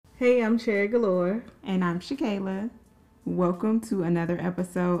Hey, I'm Cherry Galore. And I'm Shakayla. Welcome to another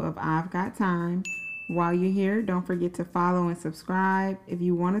episode of I've Got Time. While you're here, don't forget to follow and subscribe. If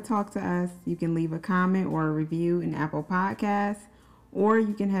you want to talk to us, you can leave a comment or a review in Apple Podcasts, or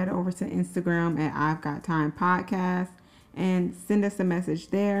you can head over to Instagram at I've Got Time Podcast and send us a message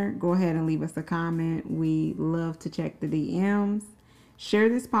there. Go ahead and leave us a comment. We love to check the DMs. Share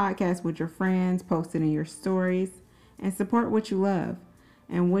this podcast with your friends, post it in your stories, and support what you love.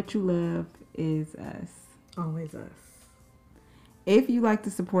 And what you love is us. Always us. If you like to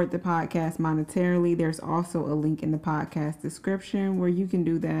support the podcast monetarily, there's also a link in the podcast description where you can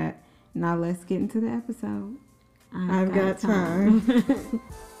do that. Now let's get into the episode. I've got time.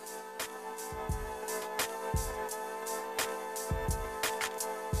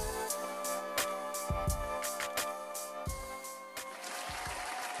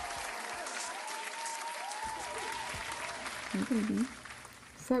 Hey, baby.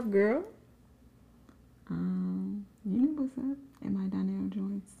 What's up, girl? You know what's up? Am I Donnell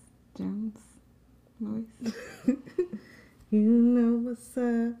Jones voice? You know what's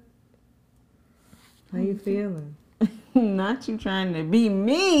up. How you feeling? Not you trying to be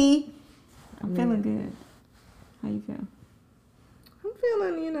me. I'm feeling good. How you feel? I'm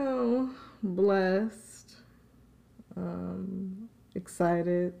feeling, blessed,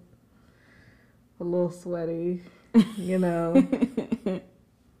 excited, a little sweaty,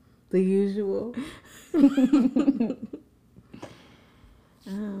 the usual. I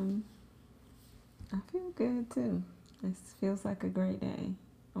feel good too. This feels like a great day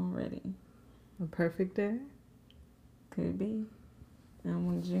already. A perfect day? Could be. I don't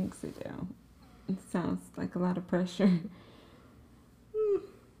want to jinx it though. It sounds like a lot of pressure.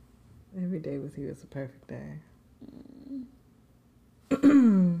 Every day with you is a perfect day.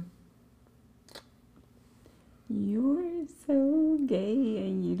 You're so gay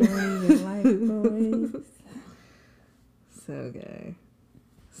and you don't even like boys. So gay.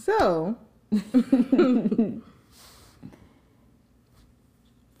 So,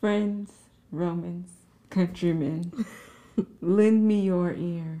 friends, Romans, countrymen, lend me your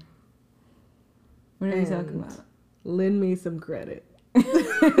ear. What are you talking about? Lend me some credit.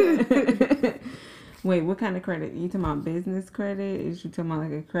 Wait, what kind of credit? You talking about business credit? Is you talking about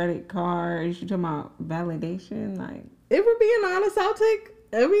like a credit card? Is you talking about validation? Like, if we're being honest, I'll take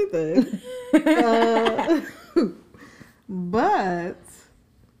everything. But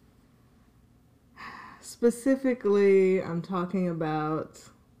specifically, I'm talking about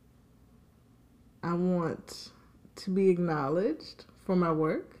I want to be acknowledged for my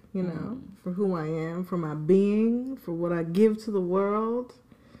work, for who I am, for my being, for what I give to the world.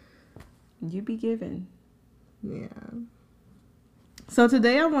 You be given. Yeah. So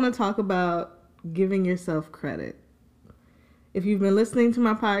today I want to talk about giving yourself credit. If you've been listening to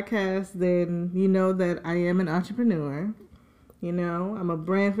my podcast, then you know that I am an entrepreneur. I'm a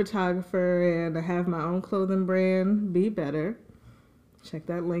brand photographer and I have my own clothing brand, Be Better. Check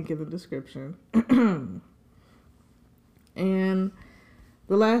that link in the description. And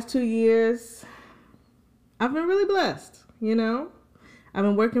the last 2 years, I've been really blessed, I've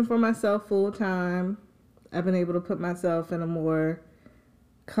been working for myself full time. I've been able to put myself in a more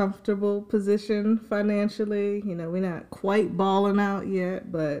comfortable position financially. We're not quite balling out yet,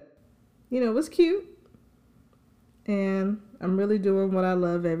 but, it's cute. And I'm really doing what I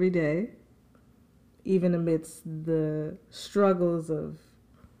love every day, even amidst the struggles of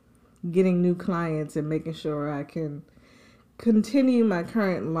getting new clients and making sure I can continue my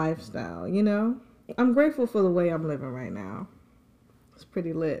current lifestyle, I'm grateful for the way I'm living right now. It's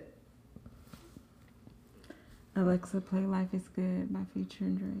pretty lit. Alexa, play Life is Good by Future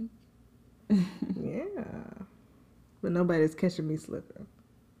and Drake. Yeah. But nobody's catching me slipping.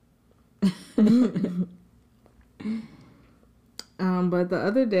 But the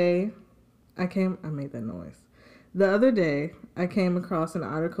other day, I made that noise. The other day, I came across an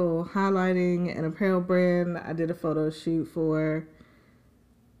article highlighting an apparel brand I did a photo shoot for.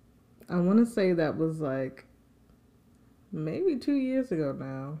 I want to say that was like maybe 2 years ago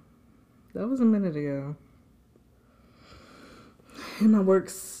now. That was a minute ago. And my work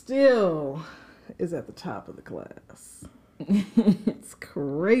still is at the top of the class. It's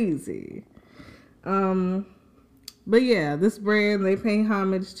crazy. But yeah, this brand, they pay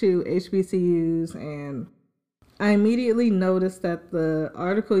homage to HBCUs, and I immediately noticed that the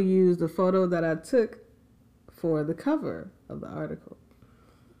article used a photo that I took for the cover of the article.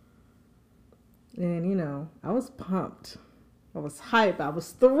 And, I was pumped. I was hyped. I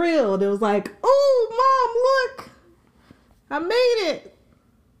was thrilled. It was like, oh, Mom, look. I made it.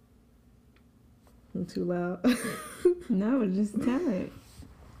 I'm too loud. No, just tell it.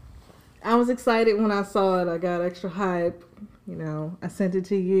 I was excited when I saw it. I got extra hype. You know, I sent it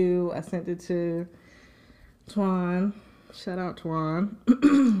to you. I sent it to Twan. Shout out Twan.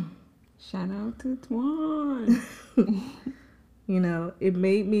 Shout out to Twan. You know, it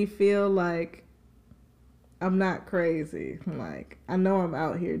made me feel like I'm not crazy. Like, I know I'm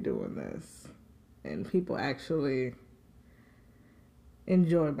out here doing this. And people actually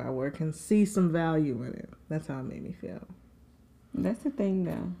enjoy my work and see some value in it. That's how it made me feel. That's the thing,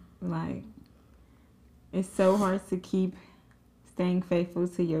 though. Like, it's so hard to keep staying faithful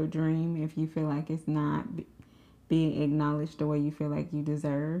to your dream if you feel like it's not being acknowledged the way you feel like you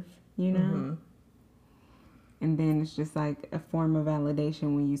deserve, you know? Mm-hmm. And then it's just like a form of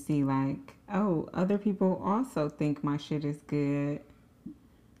validation when you see like, oh, other people also think my shit is good.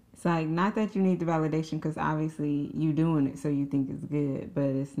 It's like, not that you need the validation because obviously you doing it so you think it's good, but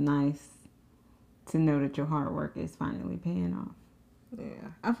it's nice to know that your hard work is finally paying off. Yeah.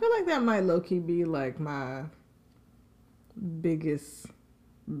 I feel like that might low-key be like my biggest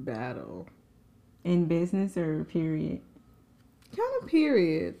battle. In business or period? Kind of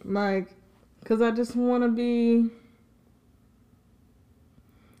period. Like, because I just want to be...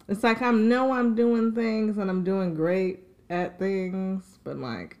 It's like I know I'm doing things and I'm doing great at things, but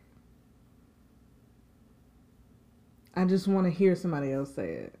like, I just want to hear somebody else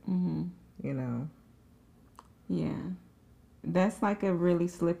say it. Mm-hmm. You know? Yeah. That's like a really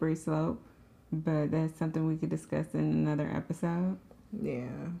slippery slope, but that's something we could discuss in another episode. Yeah.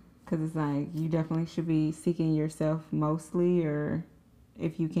 Because it's like, you definitely should be seeking yourself mostly, or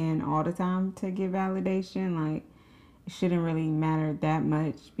if you can all the time to get validation. Like, it shouldn't really matter that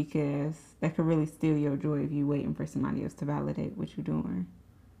much because that could really steal your joy if you waiting for somebody else to validate what you're doing.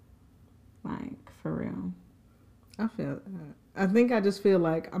 Like, for real. I feel that. I think I just feel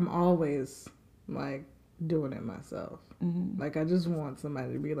like I'm always like doing it myself. Mm-hmm. Like, I just want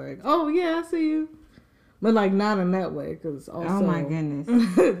somebody to be like, oh yeah, I see you. But like, not in that way, because also, oh my goodness,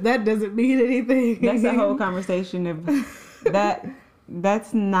 that doesn't mean anything. That's a whole conversation of that.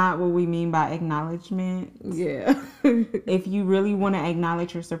 That's not what we mean by acknowledgement. Yeah. If you really want to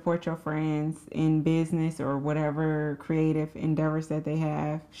acknowledge or support your friends in business or whatever creative endeavors that they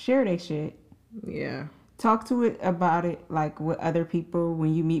have, share their shit. Yeah. Talk to it about it, like with other people.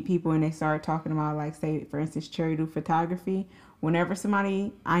 When you meet people and they start talking about, like, say, for instance, Cherry do photography. Whenever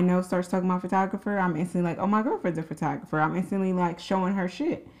somebody I know starts talking about photographer, I'm instantly like, oh, my girlfriend's a photographer. I'm instantly like showing her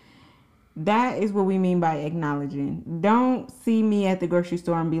shit. That is what we mean by acknowledging. Don't see me at the grocery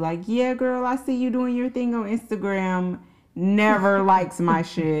store and be like, yeah, girl, I see you doing your thing on Instagram. Never likes my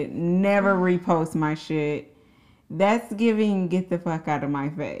shit. Never reposts my shit. That's giving get the fuck out of my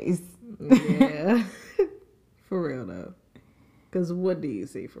face. Yeah. For real, though. Because what do you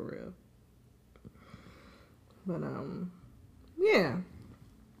see for real? But, yeah.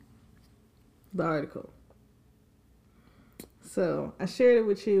 The article. So, I shared it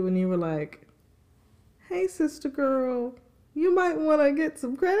with you and you were like, hey, sister girl, you might want to get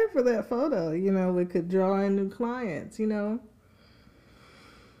some credit for that photo. You know, we could draw in new clients, you know.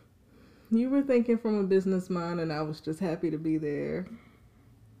 You were thinking from a business mind and I was just happy to be there.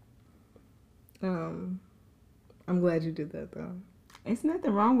 I'm glad you did that, though. It's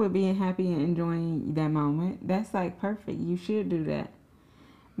nothing wrong with being happy and enjoying that moment. That's like perfect. You should do that.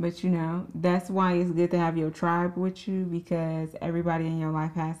 But, you know, that's why it's good to have your tribe with you, because everybody in your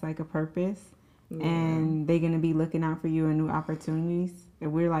life has like a purpose. Yeah. And they're going to be looking out for you and new opportunities.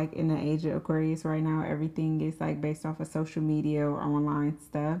 And we're like in the age of Aquarius right now. Everything is like based off of social media or online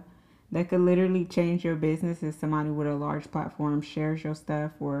stuff. That could literally change your business if somebody with a large platform shares your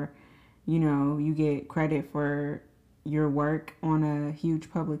stuff, or, you know, you get credit for your work on a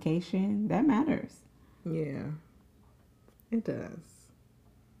huge publication. That matters. Yeah, it does.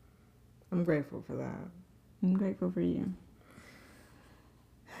 I'm grateful for that. I'm grateful for you.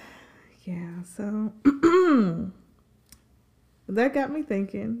 Yeah, so that got me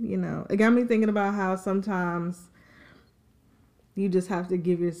thinking, you know. It got me thinking about how sometimes you just have to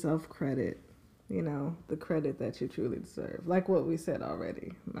give yourself credit, you know, the credit that you truly deserve. Like what we said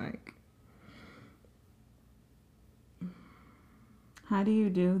already, like. How do you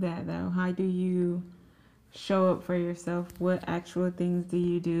do that, though? How do you show up for yourself? What actual things do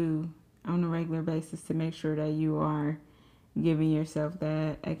you do on a regular basis to make sure that you are giving yourself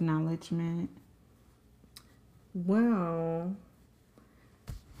that acknowledgement? Well,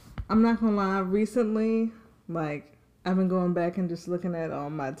 I'm not gonna lie. Recently, like, I've been going back and just looking at all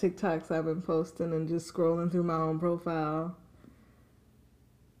my TikToks I've been posting and just scrolling through my own profile.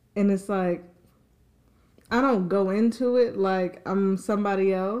 And it's like, I don't go into it like I'm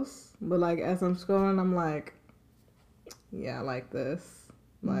somebody else, but like as I'm scrolling, I'm like, yeah, I like this.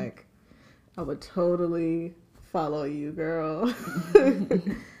 Mm-hmm. Like, I would totally follow you, girl.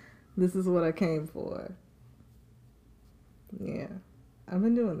 This is what I came for. Yeah, I've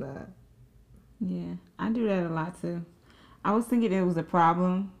been doing that. Yeah, I do that a lot too. I was thinking it was a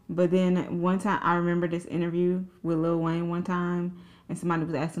problem, but then one time I remember this interview with Lil Wayne one time, and somebody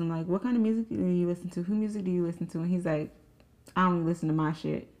was asking him like, "What kind of music do you listen to? Who music do you listen to?" And he's like, "I only listen to my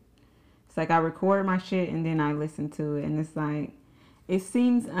shit." It's like I record my shit and then I listen to it, and it's like it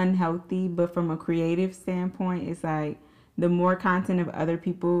seems unhealthy, but from a creative standpoint, it's like the more content of other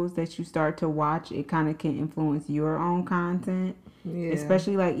people's that you start to watch, it kind of can influence your own content. Yeah.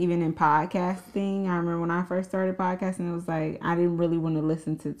 Especially like even in podcasting. I remember when I first started podcasting, it was like I didn't really want to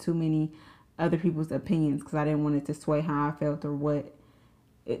listen to too many other people's opinions because I didn't want it to sway how I felt or what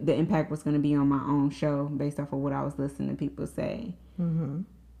the impact was going to be on my own show based off of what I was listening to people say. Mm-hmm.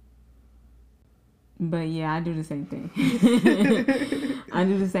 But yeah, I do the same thing. I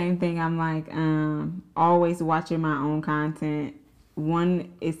do the same thing. I'm like always watching my own content.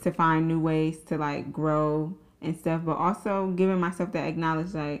 One is to find new ways to like grow and stuff, but also giving myself that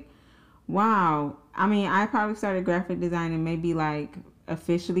acknowledge like, wow. I mean, I probably started graphic designing maybe like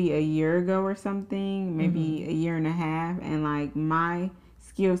officially a year ago or something, maybe a year and a half, and like my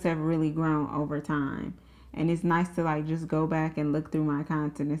skills have really grown over time. And it's nice to like just go back and look through my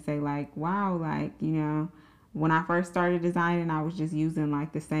content and say like, wow, like, you know, when I first started designing, I was just using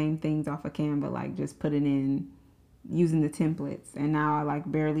like the same things off of Canva, like just putting in using the templates, and now I like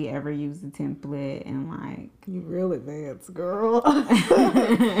barely ever use the template, and like you real advanced, girl.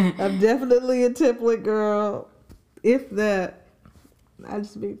 I'm definitely a template girl. If that, I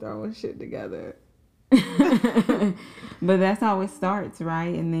just be throwing shit together. But that's how it starts,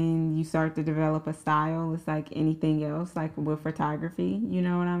 right? And then you start to develop a style. It's like anything else, like with photography, you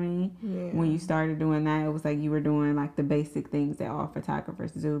know what I mean? Yeah. When you started doing that, it was like you were doing like the basic things that all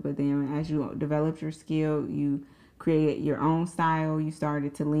photographers do, but then as you developed your skill, you created your own style. You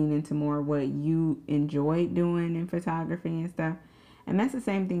started to lean into more what you enjoyed doing in photography and stuff. And that's the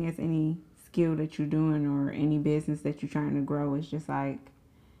same thing as any skill that you're doing or any business that you're trying to grow. It's just like,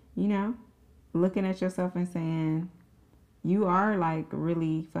 you know, looking at yourself and saying, you are like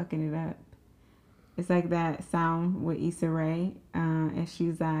really fucking it up. It's like that sound with Issa Rae, and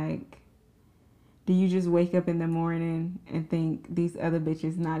she's like, do you just wake up in the morning and think these other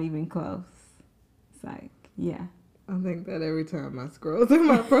bitches not even close? It's like, yeah. I think that every time I scroll through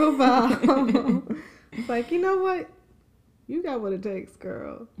my profile. It's like, you know what? You got what it takes,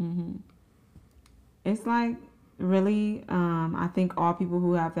 girl. Mm-hmm. It's like really, I think all people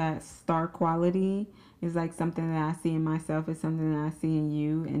who have that star quality is like something that I see in myself, is something that I see in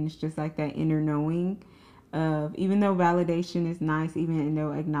you, and it's just like that inner knowing of, even though validation is nice, even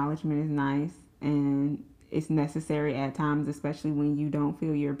though acknowledgement is nice and it's necessary at times, especially when you don't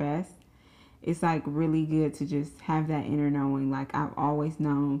feel your best, it's like really good to just have that inner knowing. Like I've always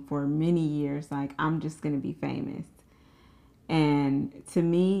known for many years, like I'm just gonna be famous. And to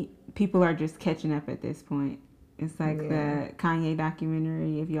me, people are just catching up at this point. It's like the Kanye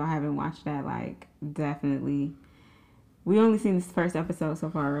documentary. If y'all haven't watched that, like definitely. We only seen this first episode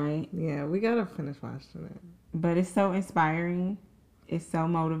so far, right? Yeah, we gotta finish watching it. But it's so inspiring. It's so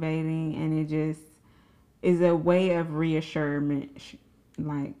motivating, and it just is a way of reassurance.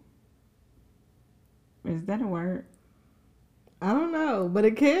 Like, is that a word? I don't know, but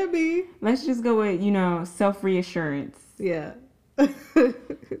it can be. Let's just go with, you know, self-reassurance. Yeah.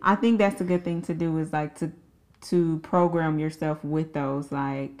 I think that's a good thing to do, is like to program yourself with those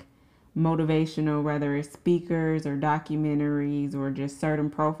like motivational, whether it's speakers or documentaries or just certain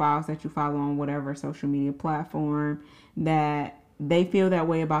profiles that you follow on whatever social media platform, that they feel that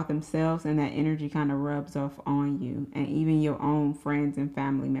way about themselves, and that energy kind of rubs off on you, and even your own friends and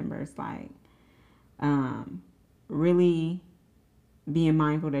family members. Like, really being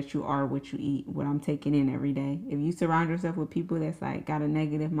mindful that you are what you eat, what I'm taking in every day. If you surround yourself with people that's like got a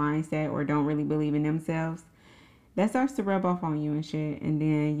negative mindset or don't really believe in themselves, that starts to rub off on you and shit. And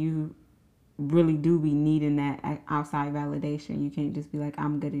then you really do be needing that outside validation. You can't just be like,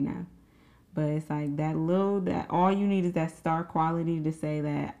 I'm good enough. But it's like that all you need is that star quality to say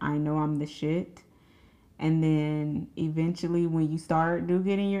that I know I'm the shit. And then eventually when you start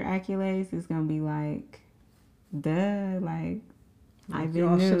getting your accolades, it's going to be like, duh, like, I've been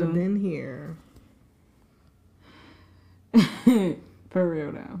Y'all should have been here. For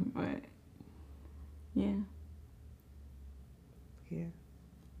real though, but yeah. Yeah.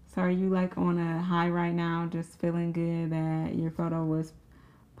 So are you like on a high right now, just feeling good that your photo was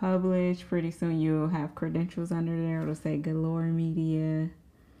published? Pretty soon you'll have credentials under there. It'll say Galore Media.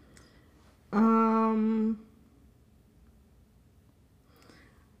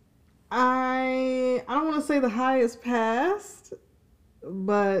 I don't want to say the highest passed,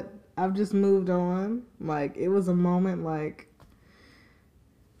 but I've just moved on. Like, it was a moment like,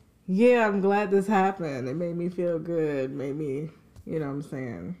 yeah, I'm glad this happened. It made me feel good. Made me, you know what I'm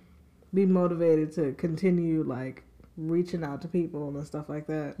saying, be motivated to continue, like, reaching out to people and stuff like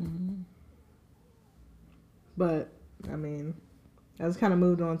that. Mm-hmm. But, I mean, I just kind of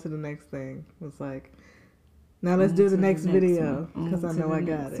moved on to the next thing. It's like, now let's do the next video, because I know I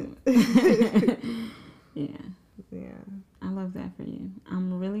got it. Yeah. Yeah. I love that for you.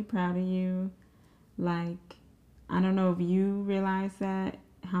 I'm really proud of you. Like, I don't know if you realize that,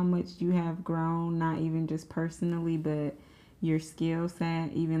 how much you have grown, not even just personally, but your skill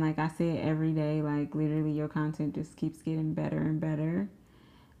set. Even like I say it every day, like literally your content just keeps getting better and better.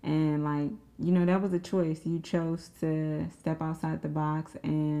 And like, you know, that was a choice. You chose to step outside the box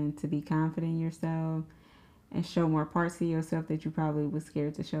and to be confident in yourself and show more parts of yourself that you probably was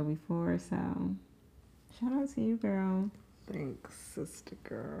scared to show before. So shout out to you, girl. Thanks, sister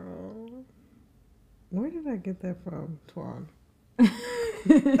girl. Where did I get that from, Twan?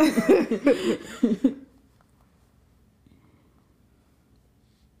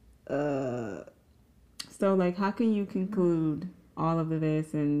 So like, how can you conclude all of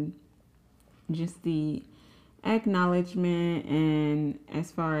this and just the acknowledgement, and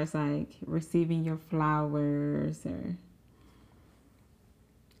as far as like receiving your flowers or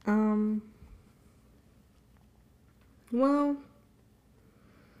well,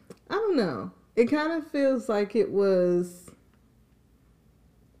 I don't know. It kind of feels like it was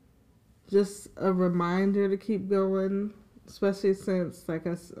just a reminder to keep going, especially since, like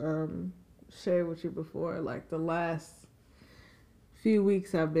I shared with you before, like the last few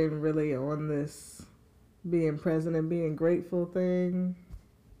weeks I've been really on this being present and being grateful thing.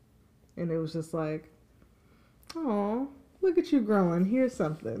 And it was just like, oh, look at you growing. Here's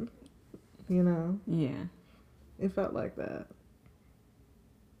something, you know? yeah. It felt like that.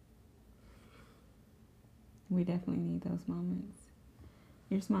 We definitely need those moments.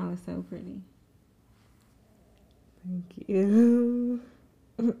 Your smile is so pretty. Thank you.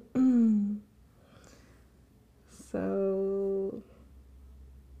 So,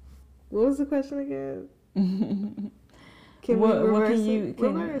 what was the question again? Can we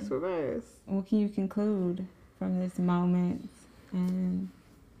reverse? Reverse. What can you conclude from this moment? And,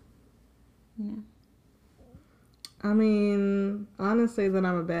 you know. I mean, honestly, that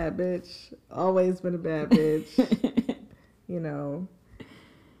I'm a bad bitch. Always been a bad bitch. You know.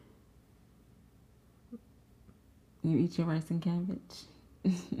 You eat your rice and cabbage.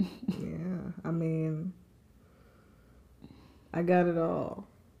 Yeah, I mean, I got it all.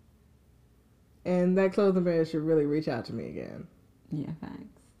 And that clothing brand should really reach out to me again. Yeah,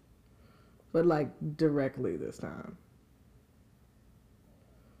 thanks. But like directly this time.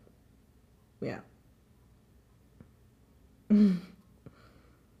 Yeah. I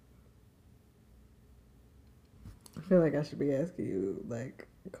feel like I should be asking you like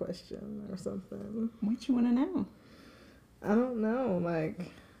a question or something. What you want to know? I don't know.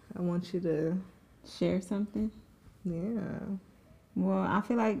 Like, I want you to share something. Yeah. Well, I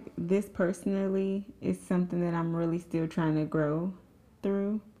feel like this personally is something that I'm really still trying to grow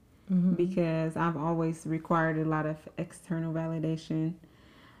through, because I've always required a lot of external validation,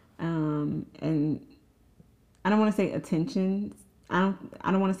 and I don't want to say attention. I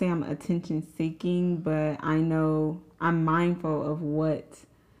don't want to say I'm attention seeking, but I know I'm mindful of what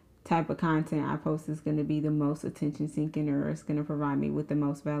type of content I post is going to be the most attention seeking, or it's going to provide me with the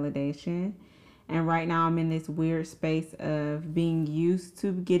most validation. And right now I'm in this weird space of being used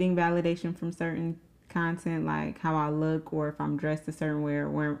to getting validation from certain content, like how I look, or if I'm dressed a certain way,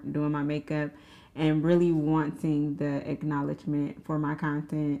 or doing my makeup, and really wanting the acknowledgement for my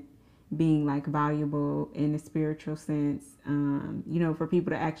content being like valuable in a spiritual sense. You know, for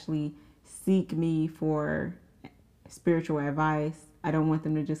people to actually seek me for spiritual advice. I don't want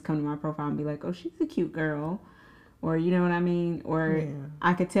them to just come to my profile and be like, oh, she's a cute girl. Or, you know what I mean? Or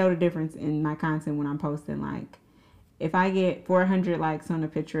I could tell the difference in my content when I'm posting. Like, if I get 400 likes on a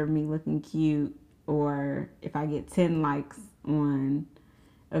picture of me looking cute, or if I get 10 likes on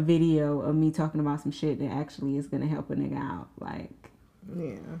a video of me talking about some shit that actually is going to help a nigga out, like,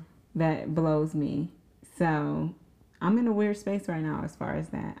 that blows me. So, I'm in a weird space right now as far as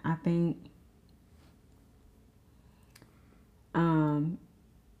that. I think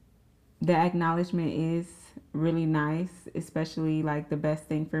the acknowledgement is really nice, especially like the best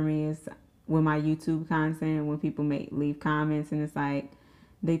thing for me is with my YouTube content, when people leave comments and it's like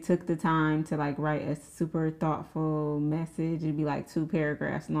they took the time to like write a super thoughtful message. It'd be like 2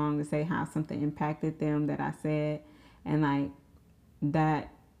 paragraphs long to say how something impacted them that I said, and like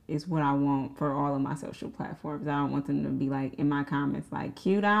that is what I want for all of my social platforms. I don't want them to be like in my comments like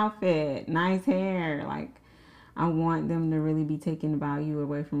cute outfit, nice hair. Like I want them to really be taking value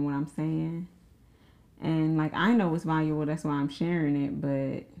away from what I'm saying. And like I know it's valuable, that's why I'm sharing it,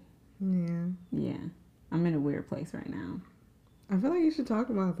 but yeah. I'm in a weird place right now. I feel like you should talk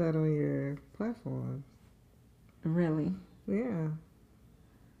about that on your platform. Really? Yeah.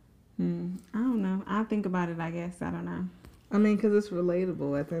 I don't know. I'll think about it, I guess. I don't know. I mean, because it's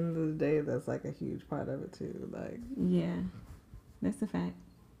relatable. At the end of the day, that's like a huge part of it too. Like, yeah, that's a fact.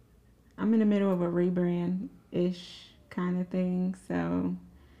 I'm in the middle of a rebrand-ish kind of thing, so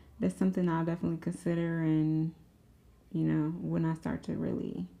that's something I'll definitely consider. And you know, when I start to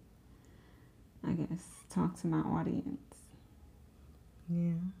really, I guess, talk to my audience.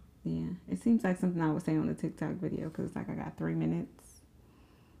 Yeah. It seems like something I would say on the TikTok video because like I got 3 minutes.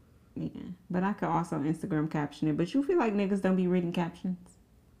 Yeah, but I could also Instagram caption it. But you feel like niggas don't be reading captions?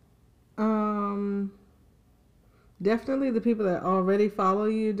 Definitely the people that already follow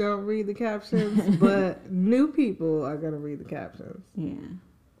you don't read the captions, but new people are gonna read the captions. Yeah,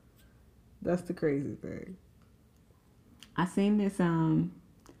 that's the crazy thing. I seen this thing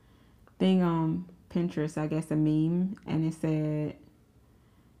on Pinterest, I guess a meme, and it said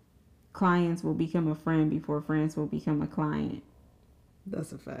clients will become a friend before friends will become a client.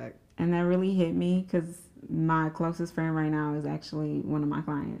 That's a fact. And that really hit me because my closest friend right now is actually one of my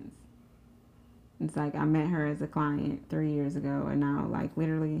clients. It's like I met her as a client 3 years ago, and now like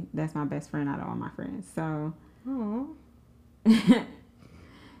literally that's my best friend out of all my friends. So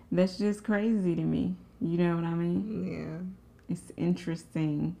that's just crazy to me. You know what I mean? Yeah. It's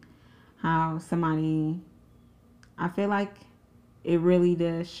interesting how somebody, I feel like it really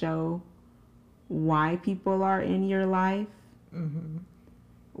does show why people are in your life.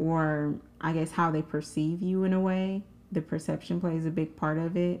 Or I guess how they perceive you in a way. The perception plays a big part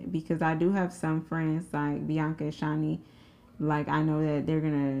of it, because I do have some friends like Bianca and Shani, like I know that they're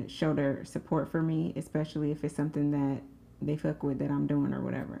gonna show their support for me, especially if it's something that they fuck with that I'm doing or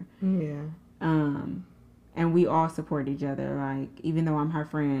whatever. Yeah. And we all support each other. Like even though I'm her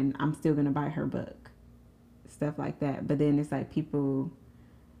friend, I'm still gonna buy her book, stuff like that. But then it's like people,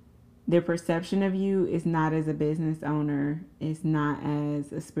 their perception of you is not as a business owner, it's not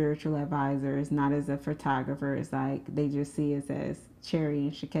as a spiritual advisor, it's not as a photographer. It's like they just see us as Cherry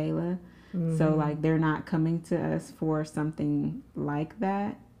and Shakayla. So like they're not coming to us for something like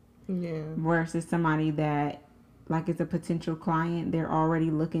that. Yeah. Versus somebody that like is a potential client, they're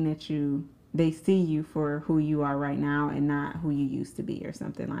already looking at you. They see you for who you are right now and not who you used to be or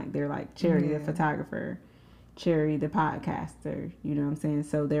something. Like they're like Cherry the photographer, Cherry the podcaster, you know what I'm saying?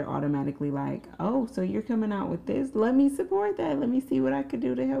 So they're automatically like, oh, so you're coming out with this, let me support that, let me see what I could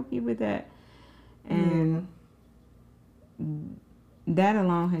do to help you with that. And that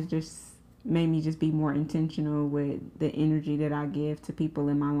alone has just made me just be more intentional with the energy that I give to people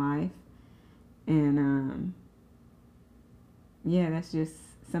in my life. And yeah, that's just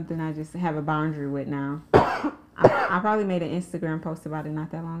something I just have a boundary with now. I probably made an Instagram post about it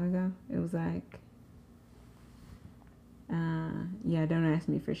not that long ago. It was like, yeah, don't ask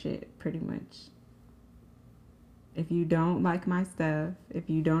me for shit, pretty much. If you don't like my stuff, if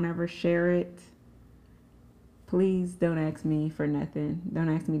you don't ever share it, please don't ask me for nothing. Don't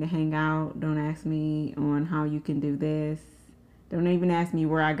ask me to hang out. Don't ask me on how you can do this. Don't even ask me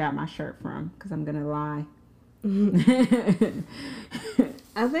where I got my shirt from, because I'm going to lie.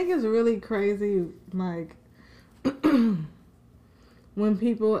 I think it's really crazy, like, when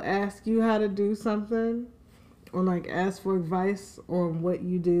people ask you how to do something, or like ask for advice on what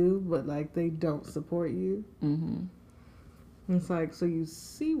you do, but like they don't support you. It's like, so you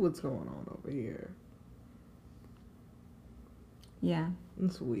see what's going on over here. Yeah.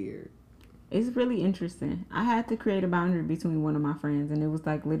 It's weird. It's really interesting. I had to create a boundary between one of my friends, and it was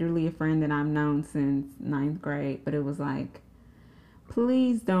like literally a friend that I've known since 9th grade, but it was like,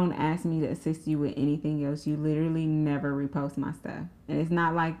 please don't ask me to assist you with anything else. You literally never repost my stuff. And it's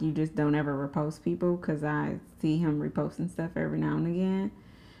not like you just don't ever repost people, because I see him reposting stuff every now and again.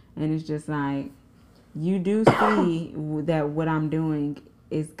 And it's just like, you do see that what I'm doing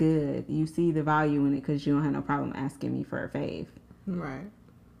is good. You see the value in it because you don't have no problem asking me for a fave. Right.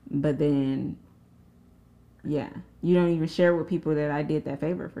 But then, yeah, you don't even share with people that I did that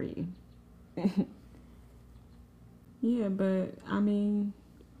favor for you. Yeah, but I mean,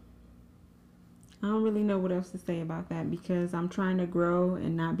 I don't really know what else to say about that, because I'm trying to grow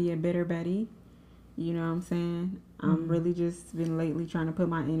and not be a bitter Betty. You know what I'm saying? I'm really just been lately trying to put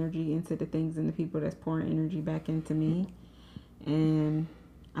my energy into the things and the people that's pouring energy back into me. And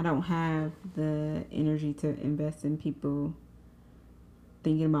I don't have the energy to invest in people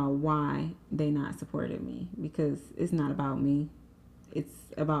thinking about why they not supported me, because it's not about me. It's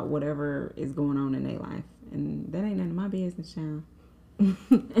about whatever is going on in their life, and that ain't none of my business, child.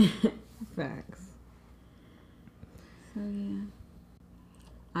 Facts. So yeah,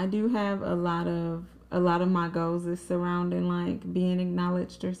 I do have a lot of my goals is surrounding like being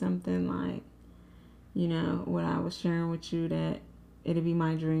acknowledged or something, like, you know, what I was sharing with you, that it'd be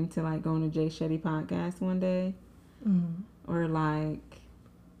my dream to like go on a Jay Shetty podcast one day, or like,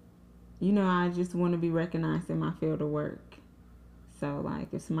 you know, I just want to be recognized in my field of work. So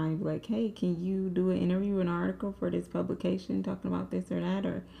like if somebody be like, hey, can you do an interview, an article for this publication talking about this or that,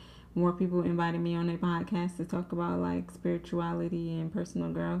 or more people inviting me on their podcast to talk about like spirituality and personal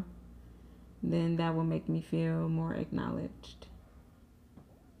growth, then that will make me feel more acknowledged.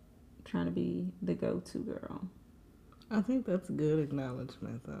 Trying to be the go-to girl. I think that's a good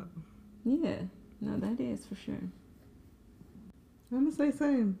acknowledgement, though. Yeah, no, that is for sure. I'm gonna say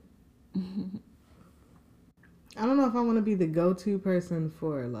same. I don't know if I want to be the go-to person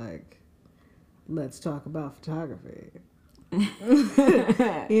for like, let's talk about photography.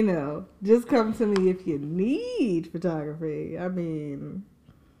 You know, just come to me if you need photography. I mean,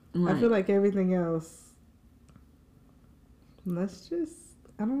 right. I feel like everything else, let's just,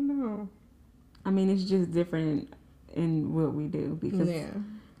 I don't know. I mean, it's just different in what we do, because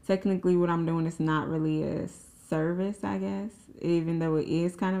technically what I'm doing is not really a service, I guess. Even though it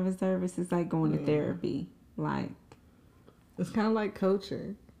is kind of a service, it's like going to therapy. Like, it's kind of like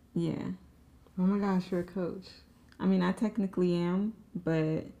coaching. Yeah. Oh my gosh, you're a coach. I mean, I technically am,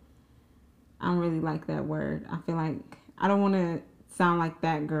 but I don't really like that word. I feel like I don't want to sound like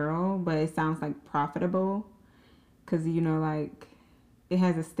that girl, but it sounds like profitable, because, you know, like, it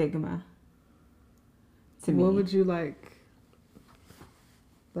has a stigma to me. What would you like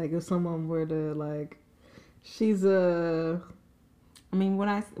if someone were to like, she's a... I mean,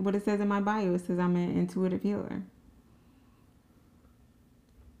 what it says in my bio, it says I'm an intuitive healer.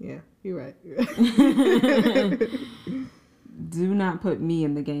 Yeah, you're right. Do not put me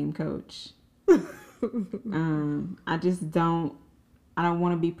in the game, coach. I just don't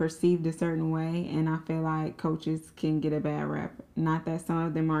want to be perceived a certain way, and I feel like coaches can get a bad rep. Not that some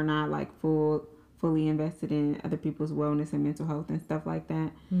of them are not like fully invested in other people's wellness and mental health and stuff like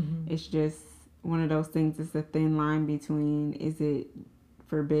that. It's just one of those things. It's a thin line between, is it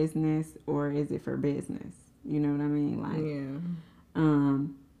for business or is it for business? You know what I mean? Like,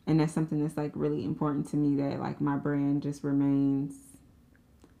 and that's something that's like really important to me, that like my brand just remains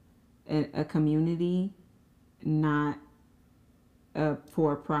a community, not a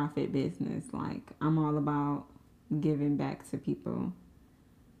for-profit business. Like, I'm all about giving back to people.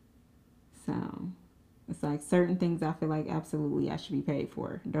 So it's like certain things I feel like absolutely I should be paid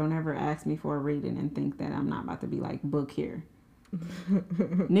for. Don't ever ask me for a reading and think that I'm not about to be like, book here.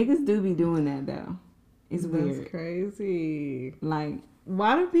 Niggas do be doing that though. It's weird. That's crazy. Like,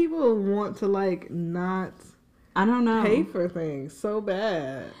 why do people want to like not, I don't know, pay for things so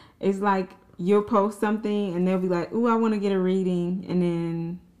bad? It's like you'll post something and they'll be like, ooh, I want to get a reading, and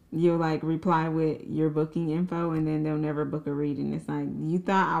then you'll like reply with your booking info, and then they'll never book a reading. It's like, you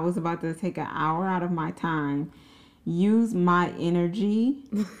thought I was about to take an hour out of my time, use my energy,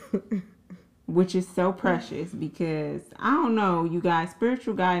 which is so precious, because I don't know, you guys,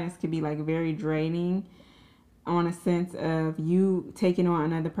 spiritual guidance can be like very draining, on a sense of you taking on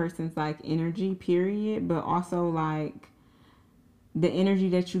another person's like energy, period, but also like the energy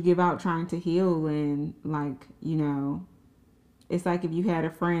that you give out trying to heal. And like, you know, it's like if you had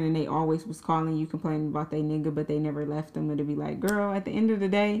a friend and they always was calling you complaining about their nigga, but they never left them, it'd be like, girl, at the end of the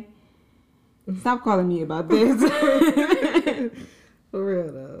day, stop calling me about this. For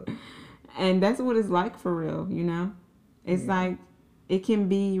real though. And that's what it's like, for real, you know? It's like, it can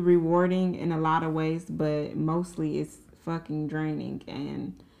be rewarding in a lot of ways, but mostly it's fucking draining,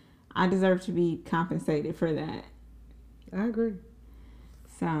 and I deserve to be compensated for that. I agree.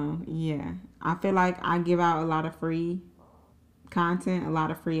 So, yeah. I feel like I give out a lot of free content, a lot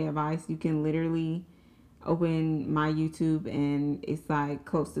of free advice. You can literally open my YouTube and it's like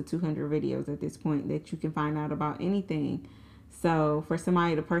close to 200 videos at this point that you can find out about anything. So for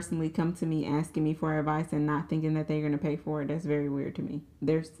somebody to personally come to me asking me for advice and not thinking that they're going to pay for it, that's very weird to me.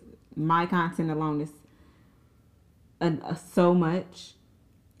 My content alone is so much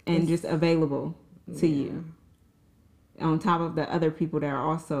and just available to you. On top of the other people that are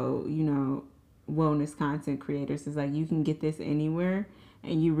also, you know, wellness content creators. It's like, you can get this anywhere,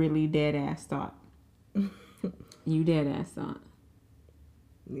 and you really dead ass thought. You dead ass thought.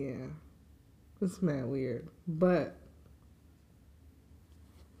 Yeah. It's mad weird. But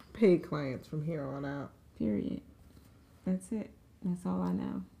paid clients from here on out. Period. That's it. That's all I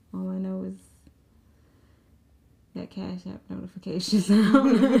know. All I know is that Cash App notification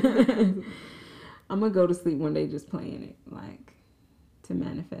sound. I'm going to go to sleep one day just playing it, like, to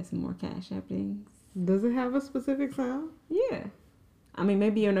manifest more Cash App things. Does it have a specific sound? Yeah. I mean,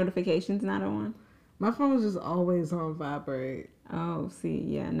 maybe your notification's not on. My phone's just always on vibrate. Oh, see,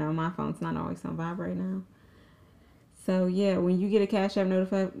 yeah, no, my phone's not always on vibrate now. So, yeah, when you get a Cash App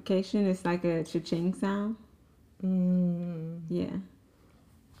notification, it's like a cha-ching sound. Yeah.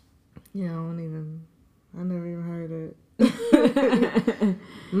 Yeah, I never even heard it.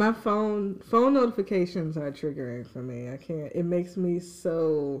 My phone notifications are triggering for me. I can't, it makes me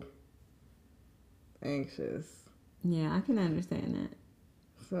so anxious. Yeah, I can understand that.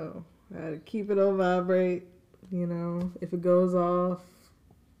 So, I had to keep it on vibrate. You know, if it goes off,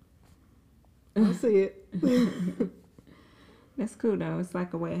 I'll see it. That's cool, though. It's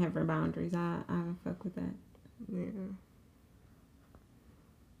like a way of having boundaries. I fuck with that. Yeah.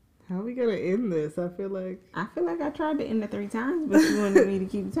 How are we gonna end this? I feel like I tried to end it 3 times, but you wanted me to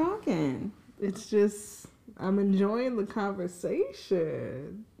keep talking. It's just, I'm enjoying the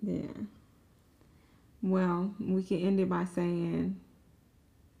conversation. Yeah. Well, we can end it by saying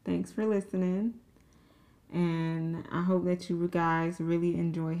thanks for listening. And I hope that you guys really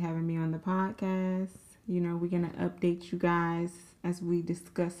enjoy having me on the podcast. You know, we're going to update you guys as we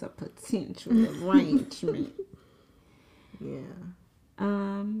discuss a potential arrangement. Yeah.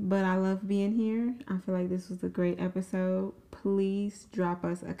 But I love being here. I feel like this was a great episode. Please drop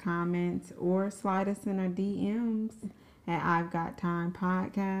us a comment or slide us in our DMs at I've Got Time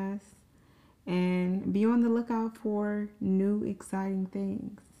Podcast. And be on the lookout for new exciting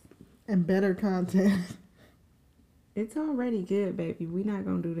things. And better content. It's already good, baby. We're not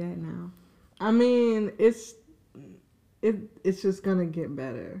going to do that now. I mean, it's just going to get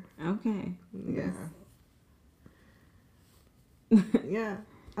better. Okay. Yeah. Yeah.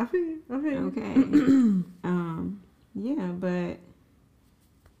 I feel you. Okay. Yeah, but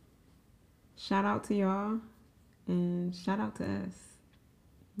shout out to y'all and shout out to us.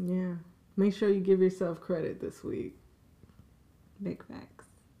 Yeah. Make sure you give yourself credit this week. Big facts.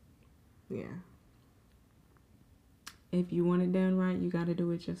 Yeah. If you want it done right, you got to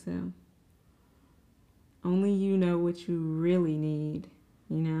do it yourself. Only you know what you really need,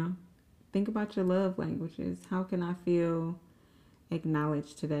 you know? Think about your love languages. How can I feel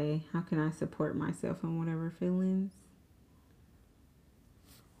acknowledged today? How can I support myself in whatever feelings?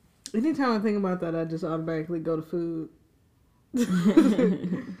 Anytime I think about that, I just automatically go to food.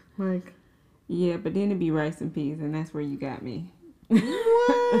 Like, yeah, but then it'd be rice and peas, and that's where you got me.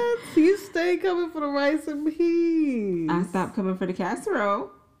 What? You stay coming for the rice and peas. I stopped coming for the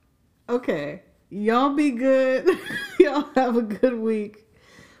casserole. Okay. Y'all be good. Y'all have a good week.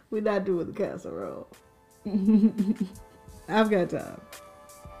 We're not doing the casserole. I've got time.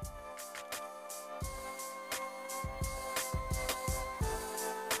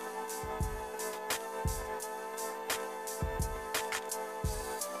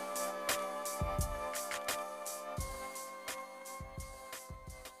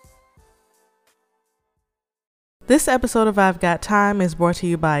 This episode of I've Got Time is brought to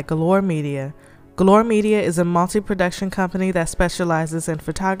you by Galore Media. Galore Media is a multi-production company that specializes in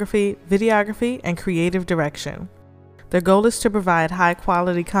photography, videography, and creative direction. Their goal is to provide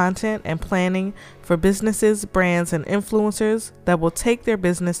high-quality content and planning for businesses, brands, and influencers that will take their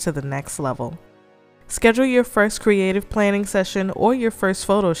business to the next level. Schedule your first creative planning session or your first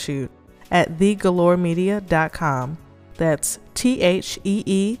photo shoot at thegaloremedia.com. That's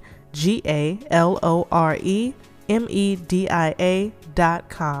TheeGalore.com.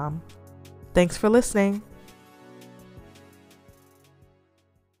 Thanks for listening.